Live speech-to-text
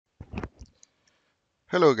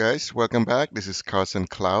Hello guys, welcome back. This is Carson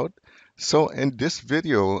Cloud. So in this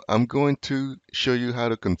video, I'm going to show you how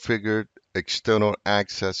to configure external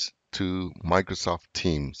access to Microsoft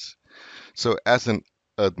Teams. So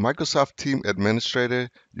a Microsoft Team administrator,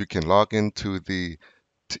 you can log into the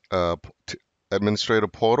t- uh, p- t- administrator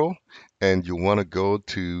portal and you want to go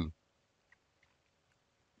to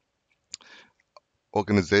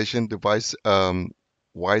organization device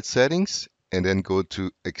wide settings and then go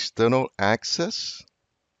to external access.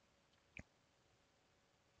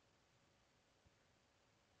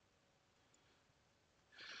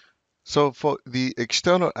 So for the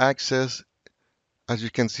external access, as you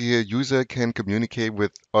can see here, user can communicate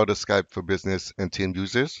with other Skype for Business and team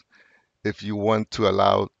users. If you want to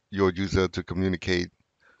allow your user to communicate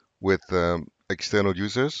with external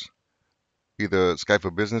users, either Skype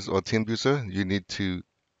for Business or team user, you need to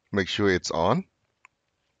make sure it's on.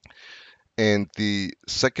 And the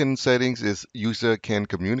second settings is user can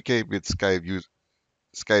communicate with Skype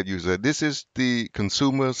user. This is the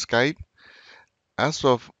consumer Skype. As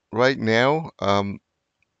of right now,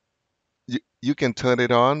 you can turn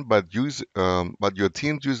it on, but your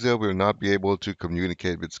Teams user will not be able to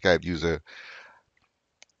communicate with Skype user.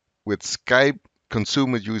 With Skype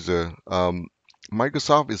consumer user,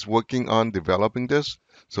 Microsoft is working on developing this,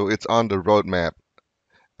 so it's on the roadmap.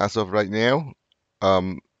 As of right now,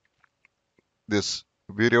 um, this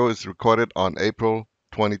video is recorded on April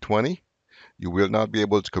 2020. You will not be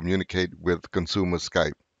able to communicate with consumer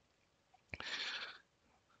Skype.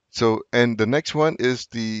 So, and the next one is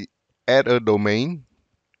the add a domain.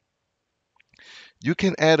 You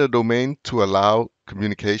can add a domain to allow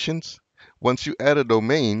communications. Once you add a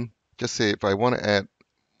domain, just say if I want to add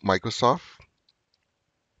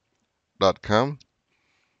Microsoft.com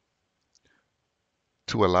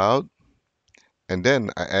to allow, and then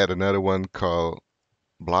I add another one called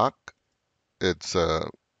block. It's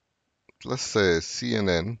let's say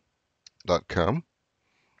CNN.com.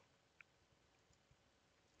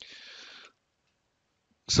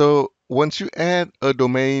 So once you add a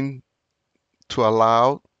domain to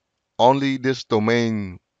allow, only this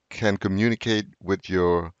domain can communicate with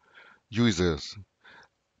your users.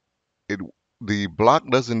 It the block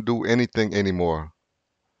doesn't do anything anymore.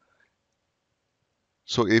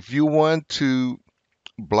 So if you want to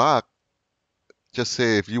block, just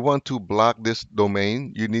say if you want to block this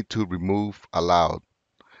domain, you need to remove allowed.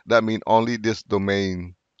 That means only this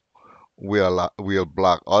domain will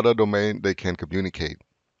block. Other domain they can communicate.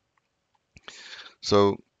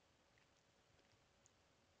 So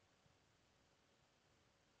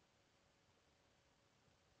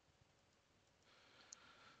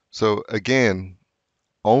so again,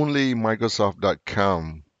 only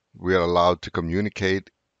Microsoft.com will allow to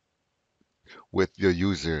communicate with your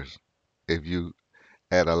users if you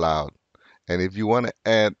add allowed. And if you want to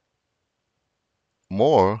add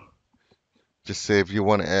more, just say if you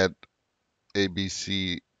want to add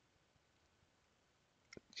ABC,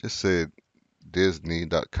 just say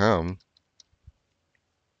Disney.com.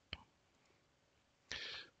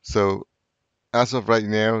 So as of right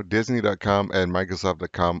now, Disney.com and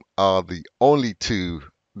Microsoft.com are the only two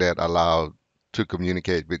that allow to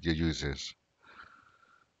communicate with your users.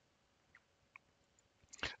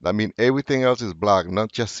 I mean, everything else is blocked,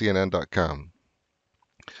 not just CNN.com.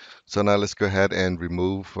 So now let's go ahead and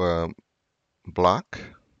remove block.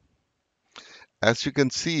 As you can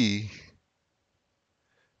see,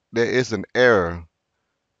 there is an error.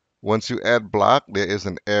 Once you add block, there is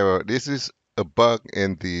an error. This is a bug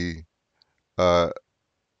uh,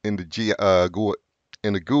 in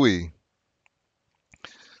the GUI.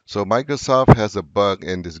 So Microsoft has a bug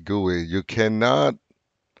in this GUI. You cannot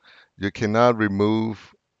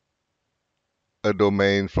remove a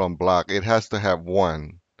domain from block. It has to have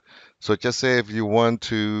one. So just say if you want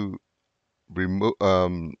to remove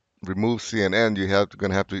CNN,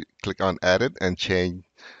 gonna have to click on edit and change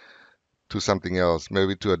to something else,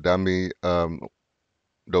 maybe to a dummy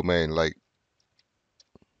domain. Like,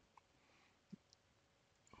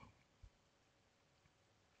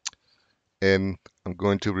 and I'm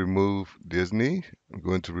going to remove Disney. I'm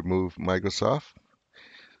going to remove Microsoft.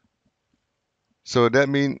 So that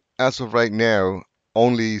means as of right now,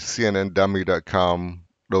 only CNNDummy.com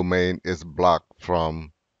domain is blocked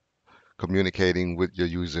from communicating with your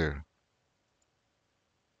user.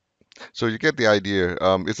 So you get the idea.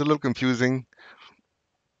 It's a little confusing.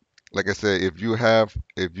 Like I said, if you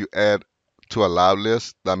add to a loud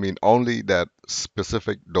list, that means only that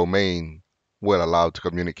specific domain will allow to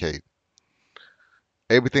communicate.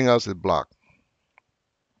 Everything else is blocked.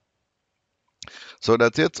 So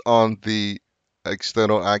that's it on the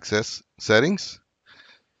external access settings.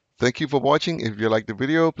 Thank you for watching. If you like the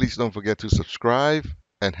video, please don't forget to subscribe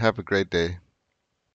and have a great day.